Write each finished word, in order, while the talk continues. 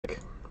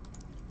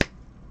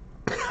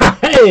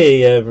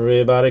Hey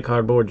everybody,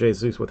 Cardboard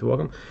Jesus with you.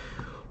 Welcome.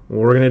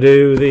 We're gonna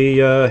do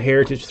the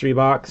Heritage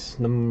 3-box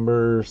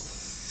number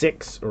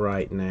 6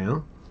 right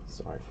now.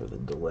 Sorry for the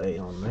delay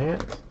on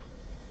that.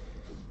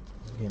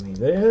 Give me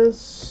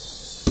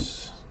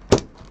this.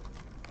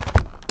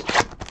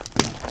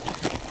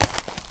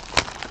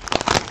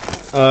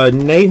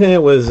 Nathan,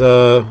 it was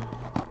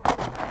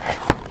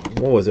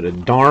what was it? A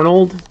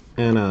Darnold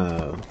and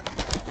a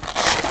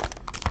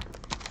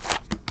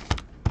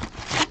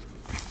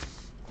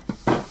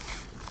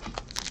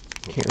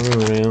can't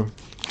remember now.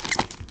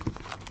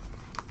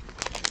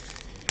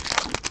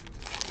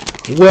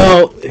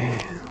 Well,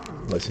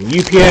 listen,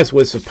 UPS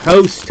was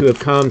supposed to have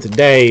come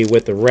today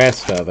with the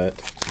rest of it.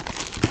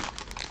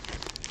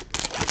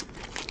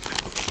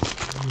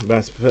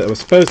 But I was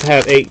supposed to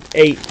have eight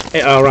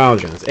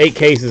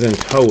cases in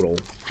total.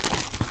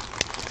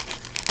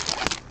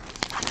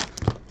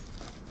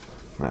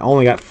 I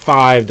only got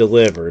 5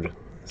 delivered,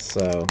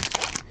 so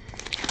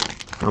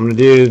I'm going to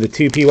do the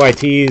 2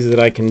 PYTs that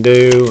I can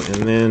do,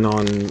 and then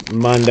on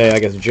Monday, I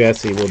guess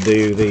Jesse will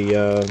do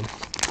the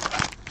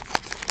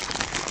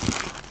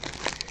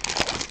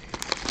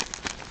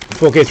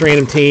full case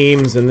random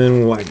teams, and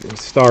then we'll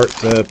start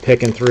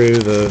picking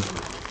through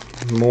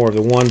more of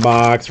the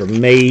 1-box, or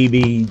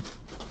maybe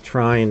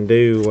try and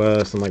do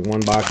some like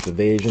 1-box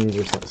divisions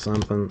or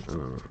something. I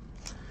don't know.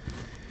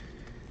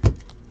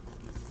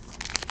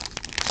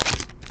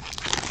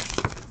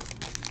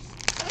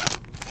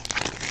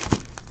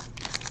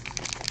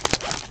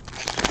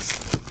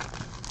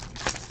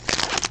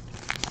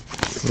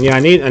 Yeah, I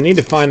need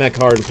to find that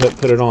card and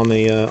put it on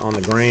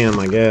the gram,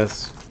 I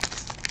guess.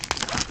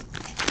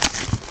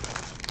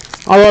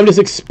 Although I'm just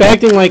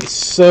expecting like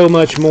so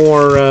much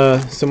more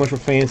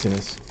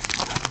fanciness.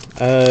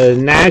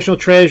 National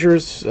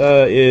Treasures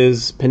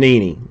is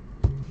Panini.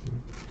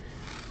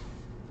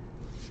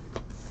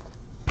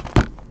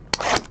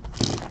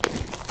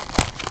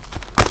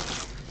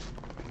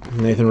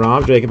 Nathan,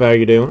 Rob, Jacob, how are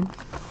you doing?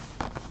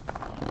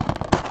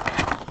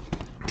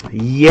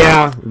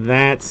 Yeah,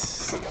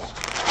 that's.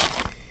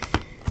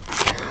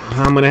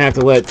 I'm going to have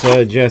to let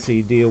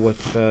Jesse deal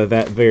with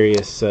that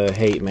various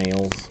hate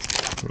mails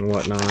and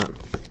whatnot.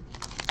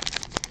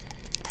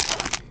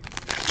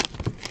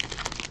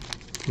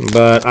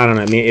 But I don't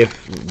know. I mean,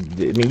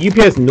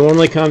 UPS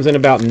normally comes in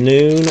about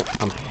noon.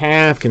 I'm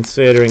half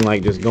considering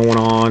like just going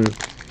on.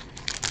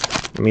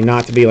 I mean,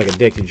 not to be like a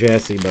dick to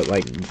Jesse, but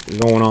like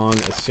going on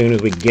as soon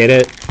as we get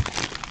it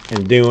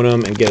and doing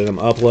them and getting them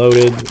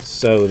uploaded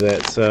so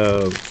that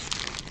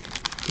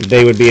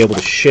they would be able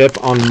to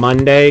ship on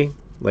Monday.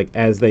 Like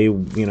as they,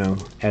 you know,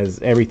 as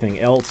everything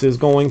else is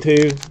going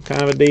to,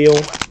 kind of a deal.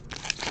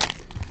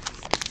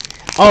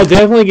 Oh,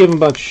 definitely give him a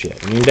bunch of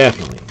shit. I mean,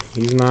 definitely.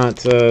 He's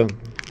not.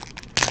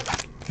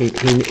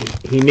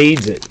 He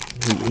needs it.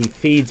 He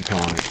feeds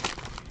upon it.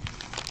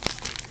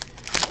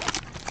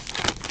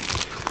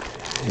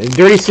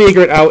 Dirty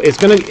secret. It's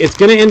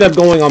gonna end up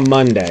going on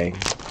Monday.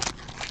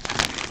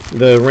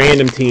 The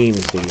random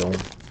teams deal.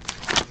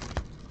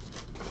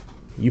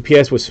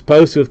 UPS was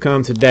supposed to have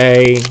come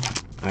today.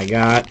 I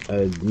got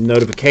a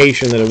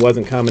notification that it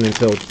wasn't coming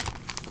until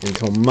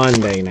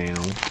Monday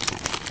now.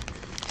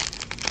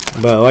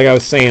 But like I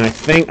was saying, I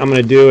think I'm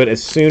going to do it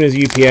as soon as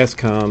UPS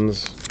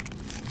comes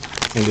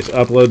and just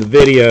upload the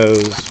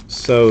videos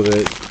so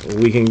that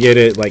we can get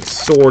it like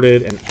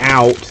sorted and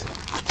out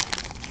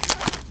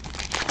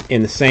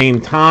in the same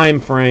time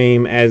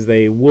frame as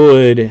they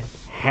would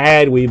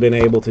had we been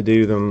able to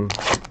do them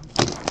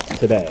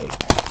today.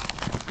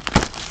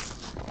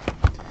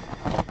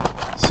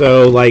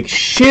 So, like,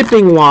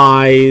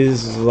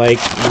 shipping-wise, like,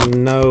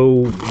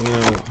 no,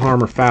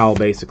 harm or foul,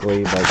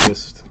 basically, but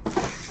just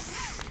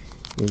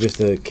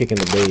a kick in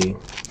the bee.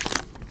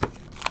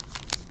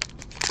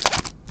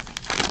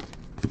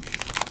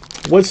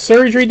 What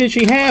surgery did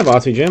she have,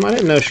 Aussie Jim? I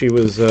didn't know she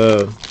was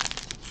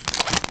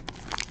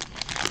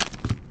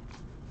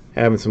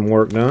having some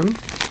work done.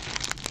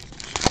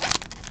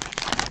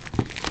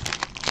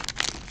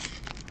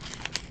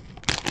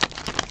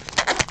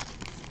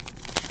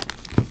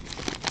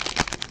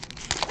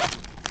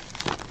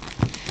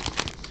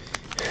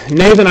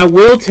 Nathan, I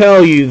will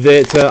tell you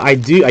that I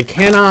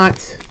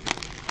cannot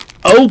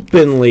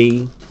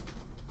openly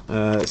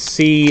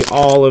see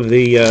all of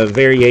the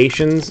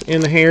variations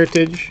in the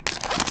Heritage.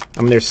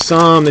 I mean, there's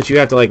some that you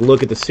have to like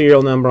look at the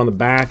serial number on the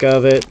back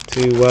of it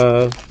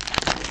to.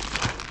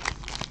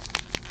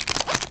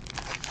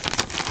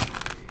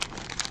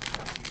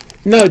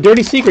 No,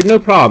 Dirty Secret, no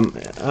problem.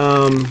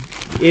 I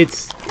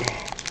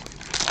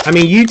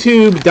mean,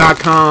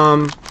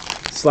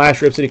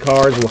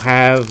 YouTube.com/RipCityCards will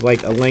have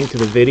like a link to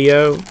the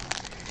video.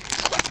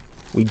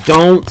 We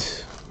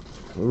don't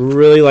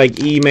really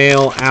like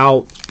email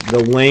out the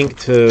link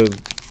to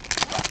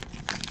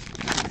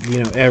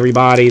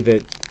everybody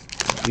that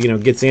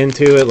gets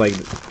into it like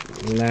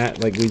that.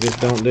 Like we just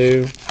don't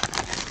do.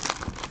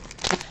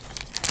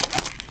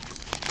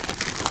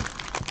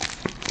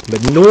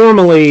 But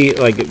normally,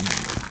 like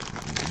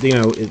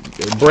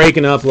break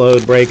and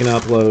upload, break and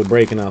upload,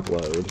 break and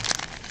upload.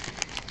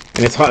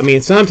 And it's hard, I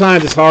mean,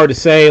 sometimes it's hard to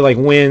say like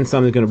when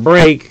something's going to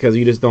break because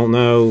you just don't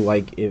know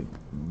like if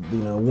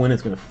when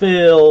it's going to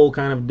fill,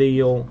 kind of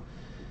deal.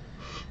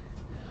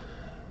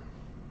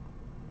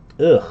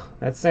 Ugh,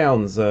 that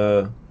sounds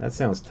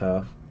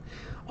tough.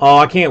 Oh,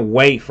 I can't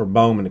wait for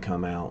Bowman to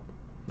come out.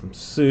 I'm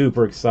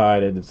super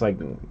excited. It's like,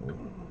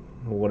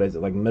 what is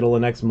it, like middle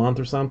of next month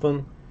or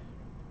something?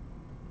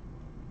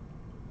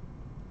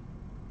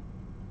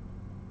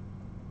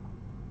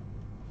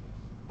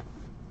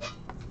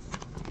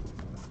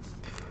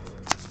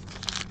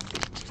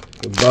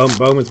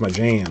 Bowman's my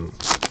jam.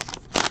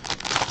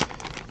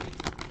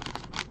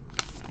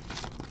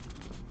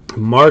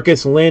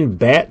 Marcus Lynn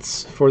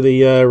Betts for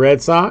the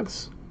Red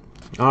Sox.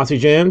 Aussie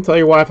Jim, tell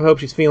your wife I hope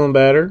she's feeling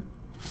better.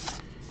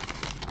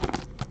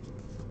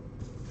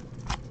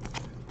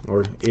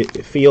 Or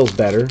it feels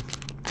better.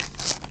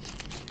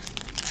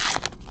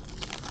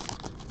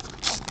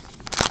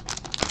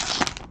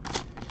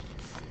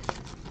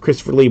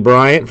 Christopher Lee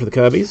Bryant for the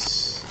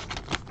Cubbies.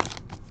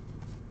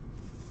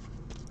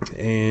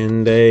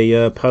 And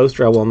a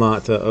poster. I will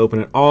not open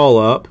it all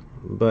up,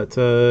 but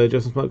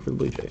Justin Smoke for the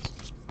Blue Jays.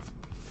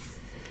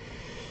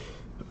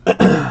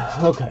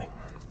 Okay.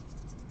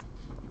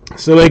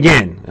 So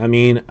again, I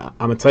mean, I'm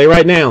gonna tell you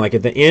right now, like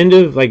at the end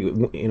of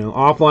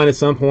offline at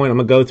some point, I'm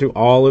gonna go through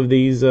all of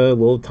these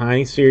little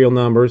tiny serial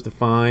numbers to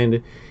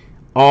find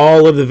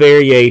all of the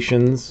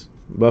variations.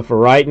 But for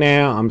right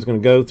now, I'm just gonna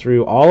go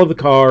through all of the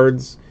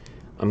cards.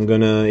 I'm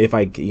gonna, if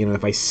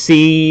I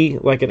see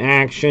like an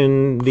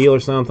action deal or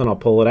something, I'll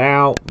pull it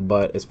out.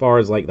 But as far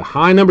as like the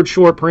high numbered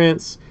short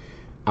prints,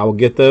 I will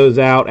get those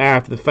out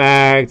after the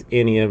fact.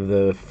 Any of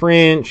the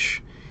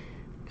French,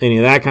 any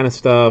of that kind of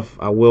stuff,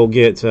 I will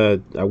get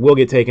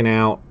taken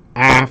out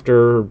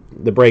after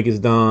the break is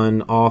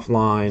done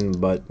offline.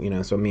 But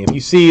so I mean, if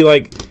you see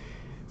like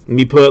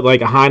me put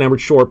like a high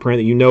numbered short print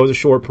that is a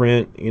short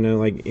print,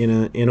 like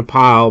in a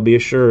pile, be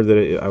assured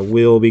that I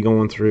will be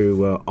going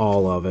through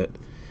all of it.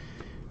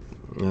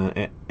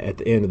 At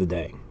the end of the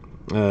day.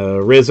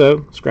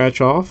 Rizzo, scratch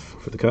off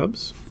for the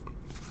Cubs.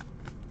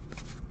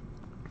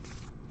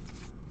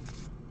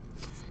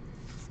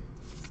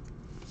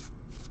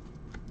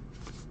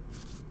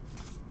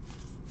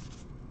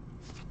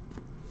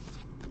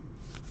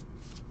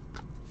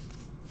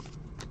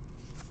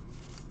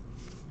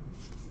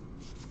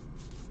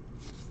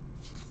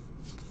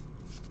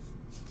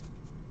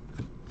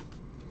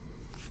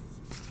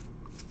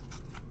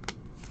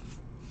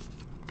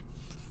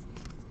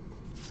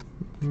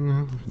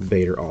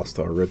 Bader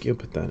All-Star Rookie, I'll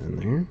put that in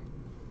there.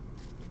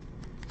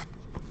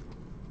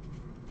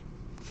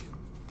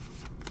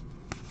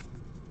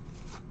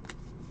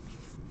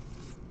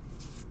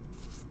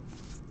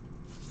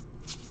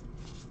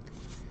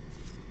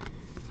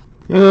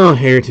 Oh,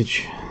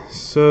 Heritage.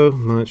 So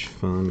much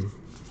fun.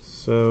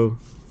 So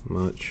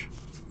much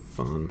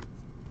fun.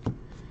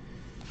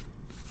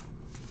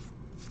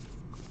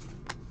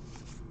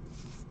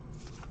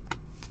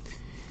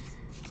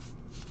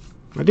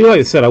 I do, like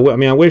I said, I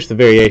wish the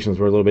variations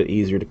were a little bit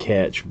easier to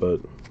catch, but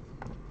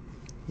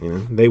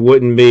they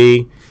wouldn't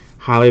be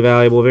highly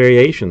valuable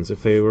variations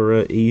if they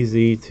were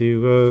easy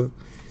to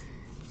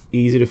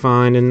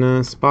find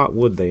and spot,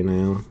 would they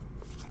now?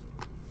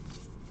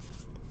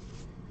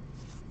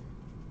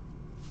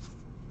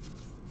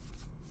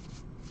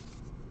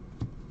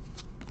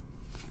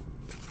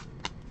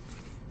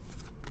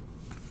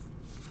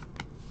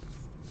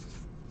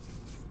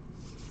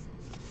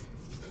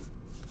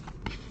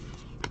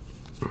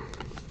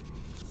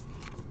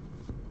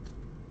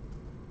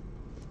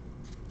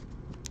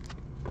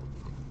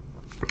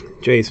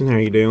 Jason, how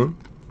you doing?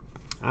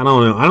 I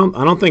don't know.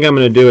 I don't think I'm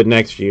going to do it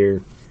next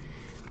year.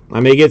 I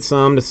may get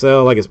some to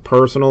sell like as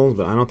personals,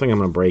 but I don't think I'm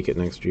going to break it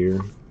next year.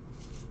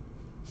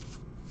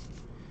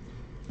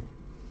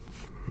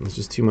 It's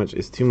just too much.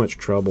 It's too much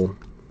trouble.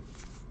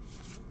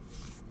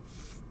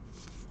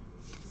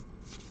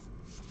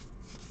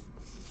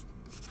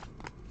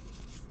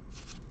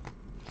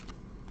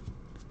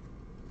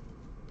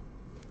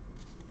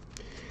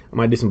 I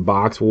might do some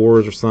box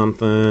wars or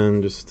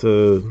something just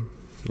to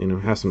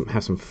have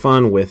some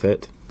fun with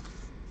it.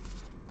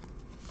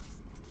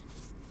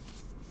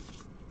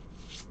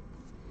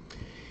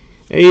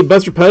 Hey,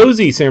 Buster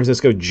Posey, San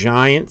Francisco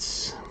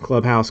Giants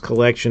Clubhouse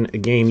Collection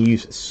game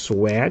use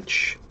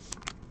swatch.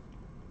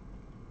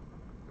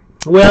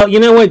 Well, you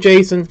know what,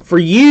 Jason? For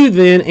you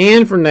then,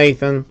 and for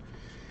Nathan,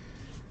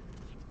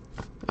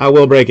 I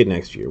will break it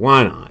next year.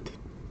 Why not?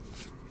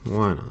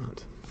 Why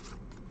not?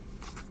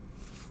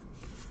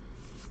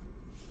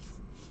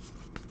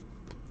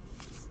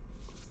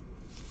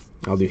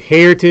 I'll do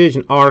Heritage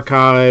and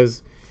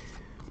Archives,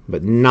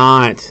 but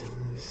not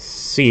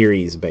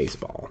Series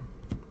Baseball.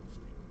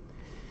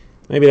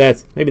 Maybe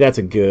that's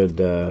a good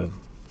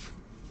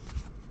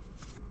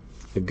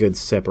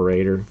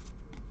separator.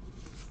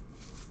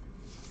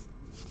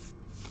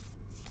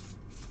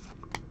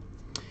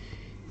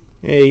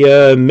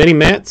 Hey, Mini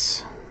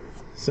Mets,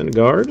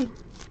 Syndergaard.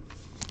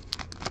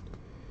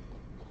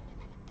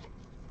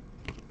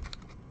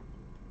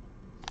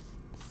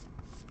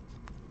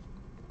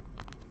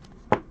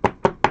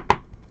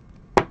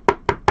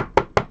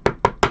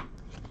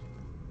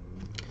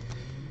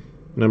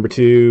 Number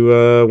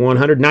 2,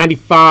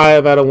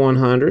 195 out of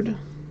 100,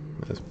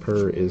 as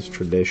per is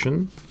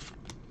tradition.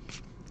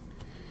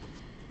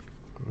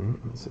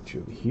 Let's set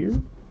you over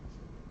here.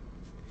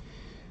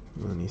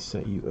 Let me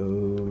set you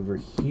over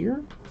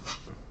here.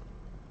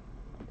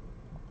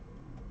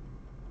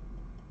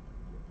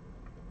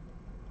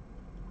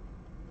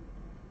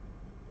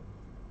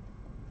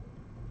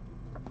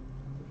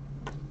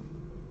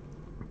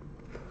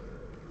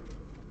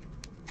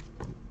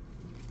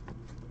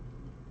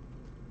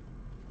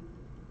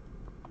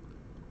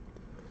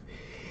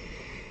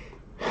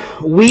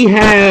 We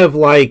have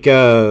like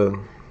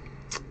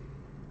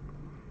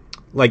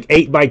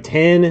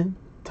 8x10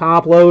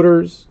 top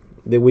loaders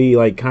that we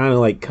like kind of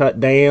like cut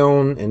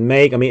down and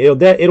make. I mean,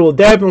 it'll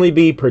definitely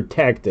be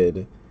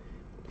protected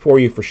for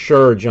you for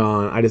sure,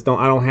 John. I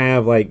don't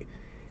have like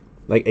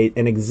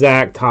an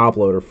exact top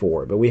loader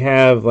for it, but we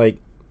have like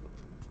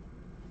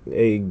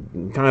a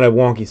kind of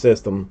wonky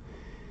system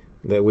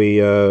that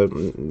we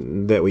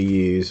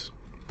use.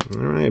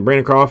 All right,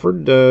 Brandon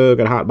Crawford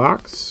got a hot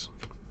box.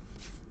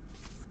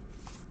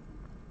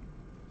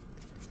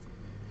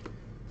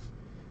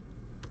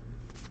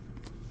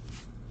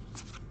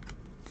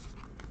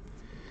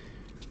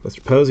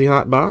 Lester Posey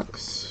hot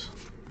box.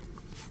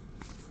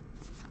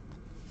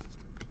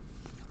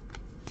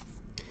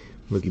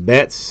 Mookie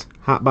Betts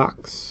hot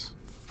box.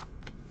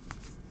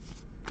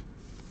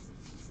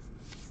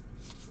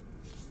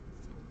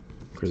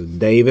 Chris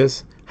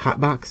Davis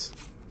hot box.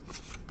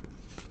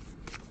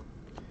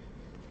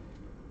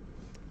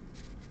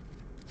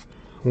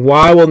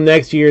 Why will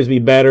next year's be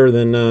better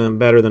than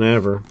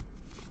ever?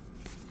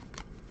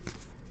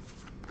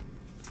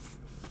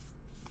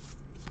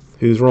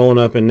 Who's rolling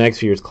up in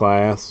next year's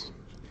class?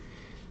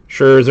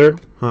 Scherzer,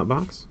 hot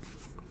box.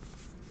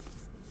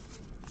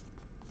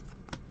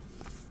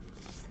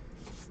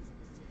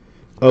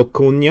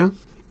 Acuna.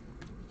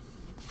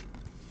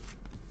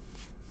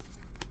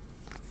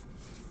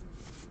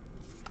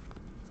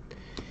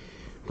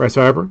 Bryce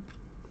Harper.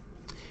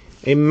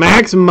 A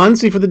Max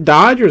Muncy for the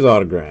Dodgers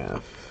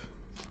autograph.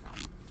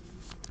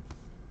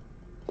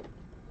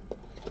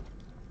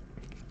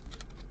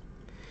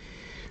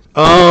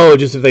 Oh,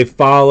 just if they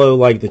follow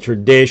like the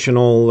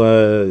traditional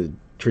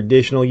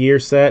year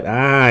set.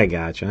 I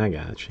gotcha.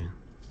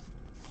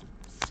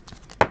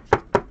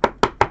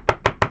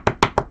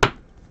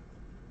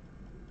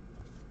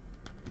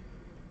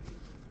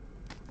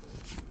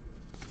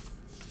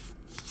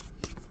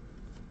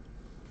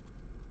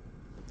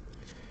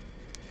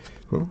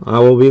 Well, I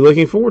will be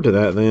looking forward to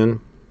that then.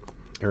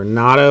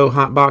 Arenado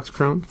hot box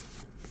chrome.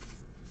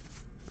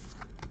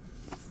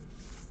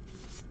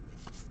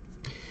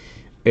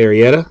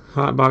 Arrieta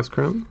hot box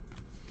chrome.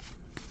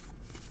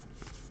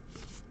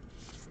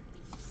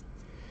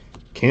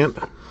 Camp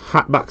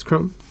hot box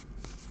chrome.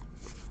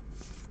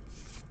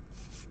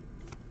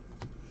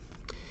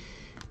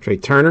 Trey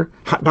Turner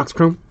hot box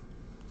chrome.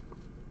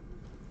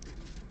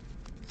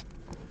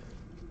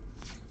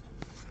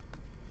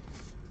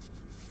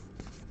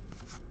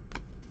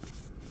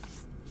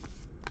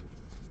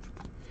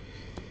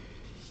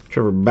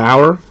 Trevor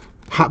Bauer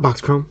hot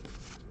box chrome.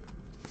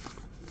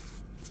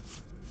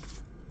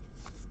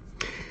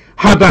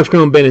 Hot box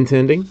chrome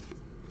Benintendi.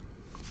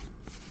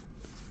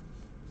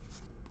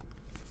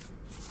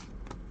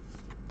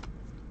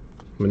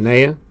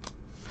 Manea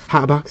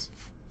hot box.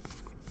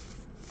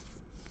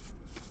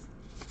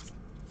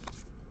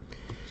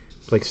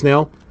 Blake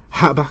Snell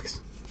hot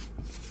box.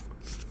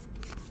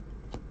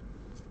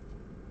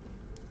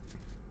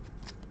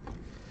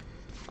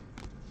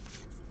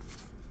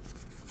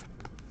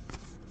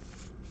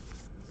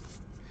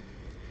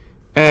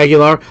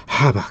 Aguilar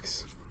hot box.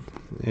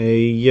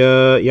 A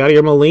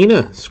Yadier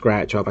Molina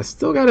scratch off. I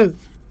still gotta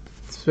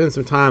spend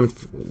some time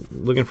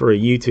looking for a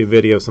YouTube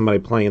video of somebody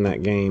playing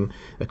that game.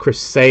 A Chris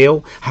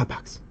Sale hot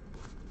box.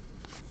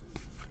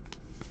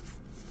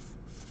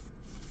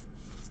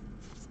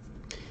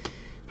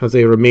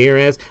 Jose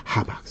Ramirez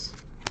hot box.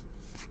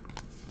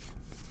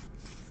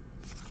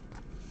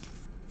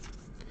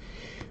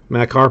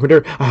 Matt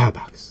Carpenter hot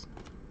box.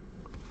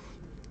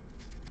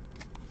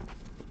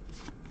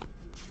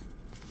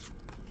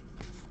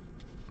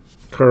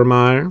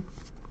 Kiermaier.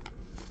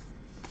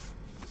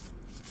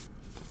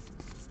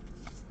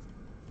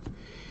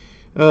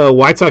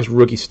 White Sox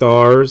rookie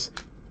stars.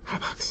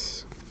 Hot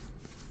box.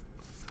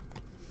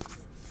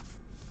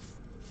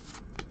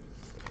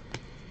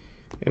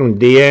 Edwin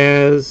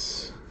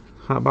Diaz.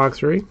 Hot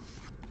boxery.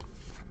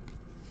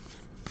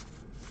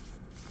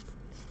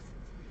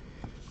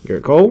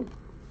 Garrett Cole.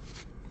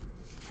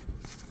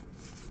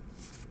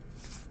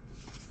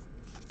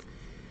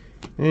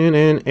 And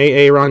an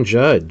Aaron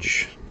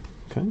Judge.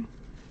 Okay.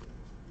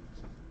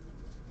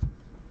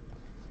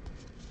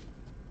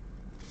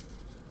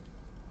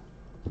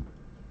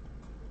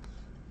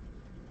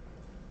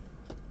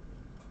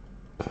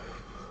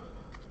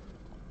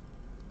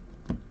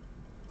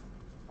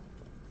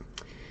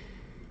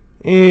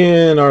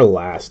 And our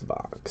last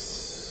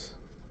box.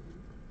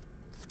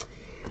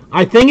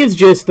 I think it's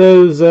just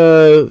those,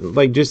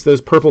 just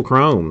those purple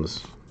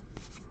chromes.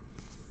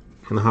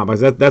 in the hot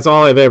box. That's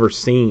all I've ever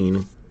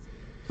seen.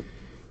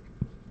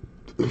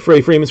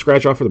 Freddie Freeman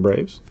scratch off for the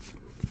Braves.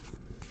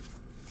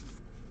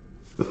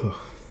 Ugh.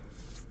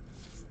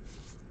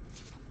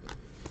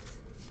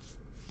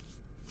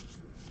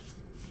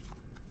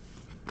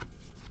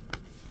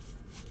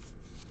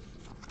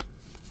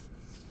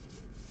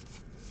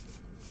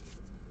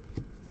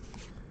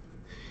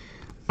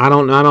 I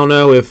don't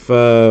know if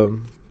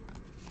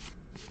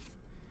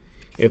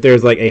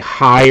there's like a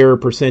higher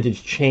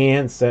percentage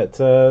chance that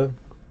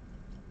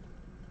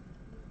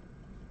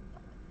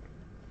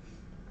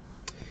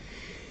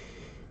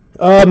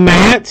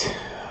Matt,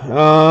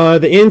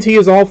 the NT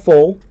is all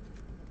full.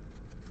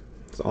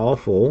 It's all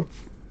full.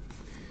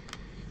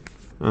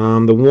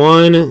 The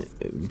one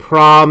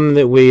problem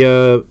that we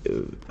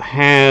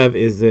have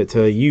is that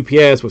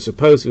UPS was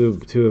supposed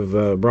to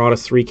have brought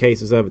us 3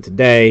 cases of it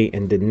today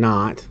and did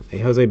not. A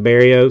Jose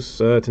Barrios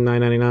to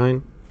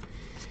 $9.99.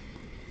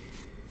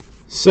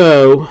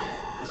 So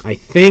I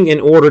think in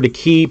order to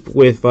keep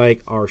with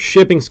like our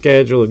shipping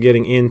schedule of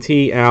getting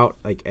NT out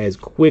like as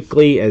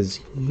quickly as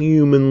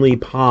humanly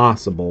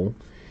possible,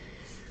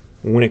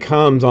 when it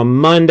comes on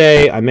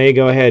Monday, I may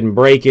go ahead and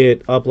break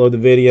it, upload the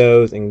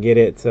videos, and get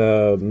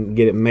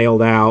it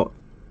mailed out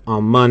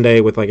on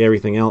Monday with like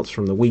everything else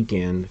from the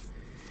weekend.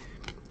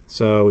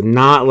 So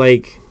not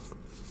like,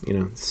 you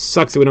know,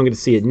 sucks that we don't get to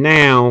see it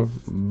now,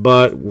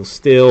 but will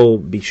still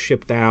be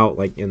shipped out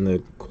like in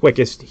the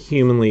quickest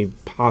humanly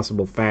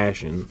possible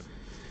fashion.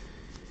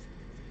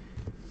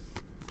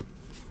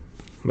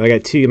 But I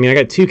got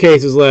 2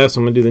 cases left,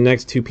 so I'm gonna do the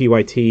next 2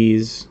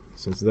 PYTs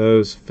since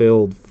those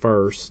filled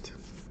first.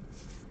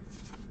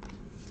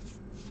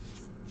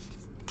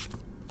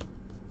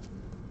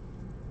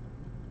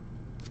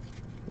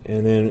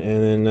 And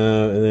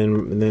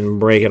then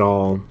break it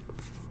all.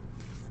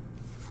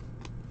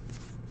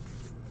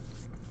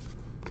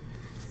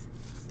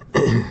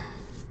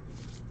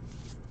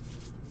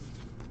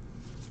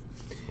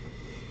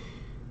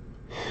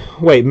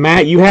 Wait,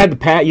 Matt, you had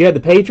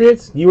the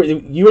Patriots? You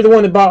were the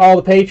one that bought all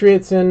the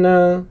Patriots and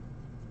or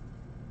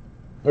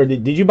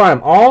did you buy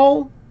them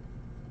all,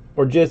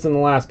 or just in the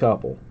last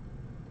couple?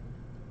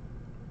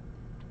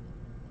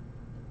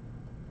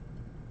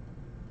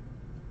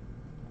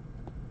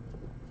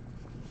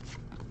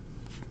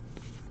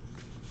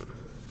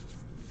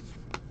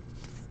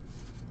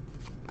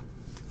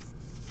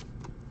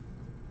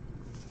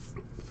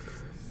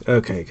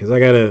 Okay, because I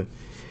gotta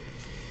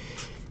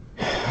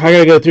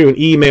go through and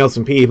email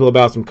some people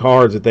about some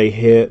cards that they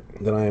hit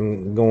that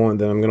I'm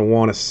gonna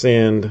want to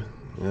send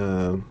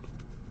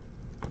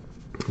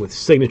with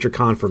signature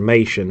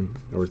confirmation,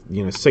 or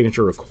you know,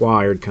 signature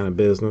required kind of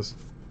business.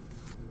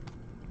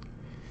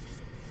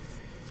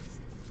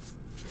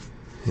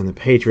 And the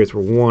Patriots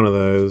were one of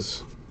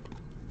those.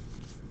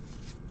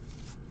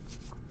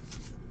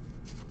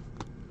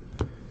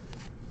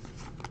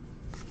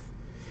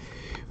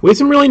 We had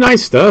some really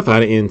nice stuff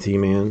out of NT,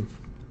 man.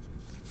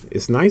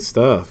 It's nice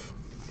stuff.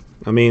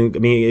 I mean,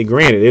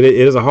 granted, it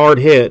is a hard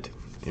hit,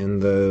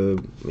 and the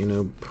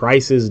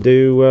prices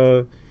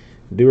do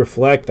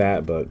reflect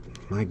that. But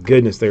my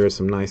goodness, there is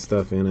some nice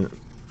stuff in it.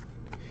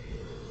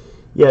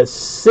 Yeah,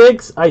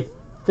 6. I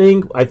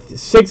think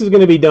 6 is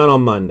going to be done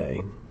on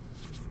Monday.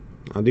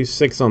 I'll do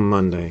 6 on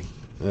Monday.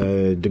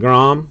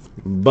 DeGrom,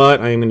 but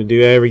I am going to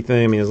do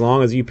everything. I mean, as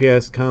long as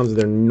UPS comes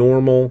their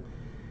normal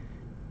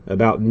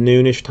about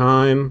noonish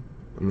time,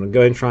 I'm going to go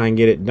ahead and try and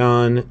get it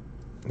done.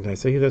 Did I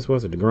say who this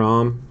was? A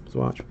DeGrom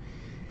swatch.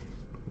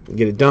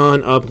 Get it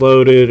done,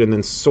 uploaded, and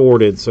then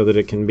sorted so that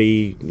it can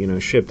be,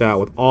 shipped out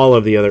with all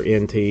of the other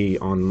NT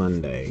on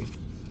Monday.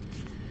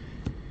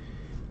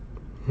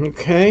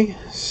 Okay,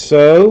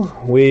 so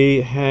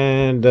we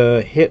had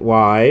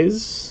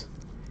hit-wise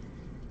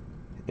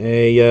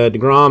a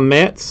DeGrom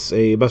Mets,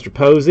 a Buster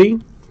Posey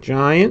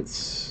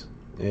Giants,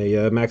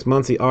 a Max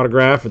Muncy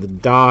autograph for the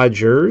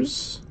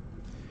Dodgers.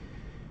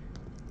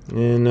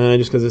 And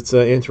just because it's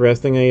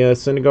interesting, a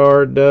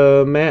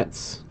Syndergaard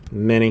Mets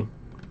mini.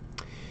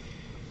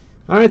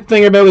 Alright,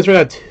 thank you, everybody. Let's try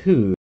that 2.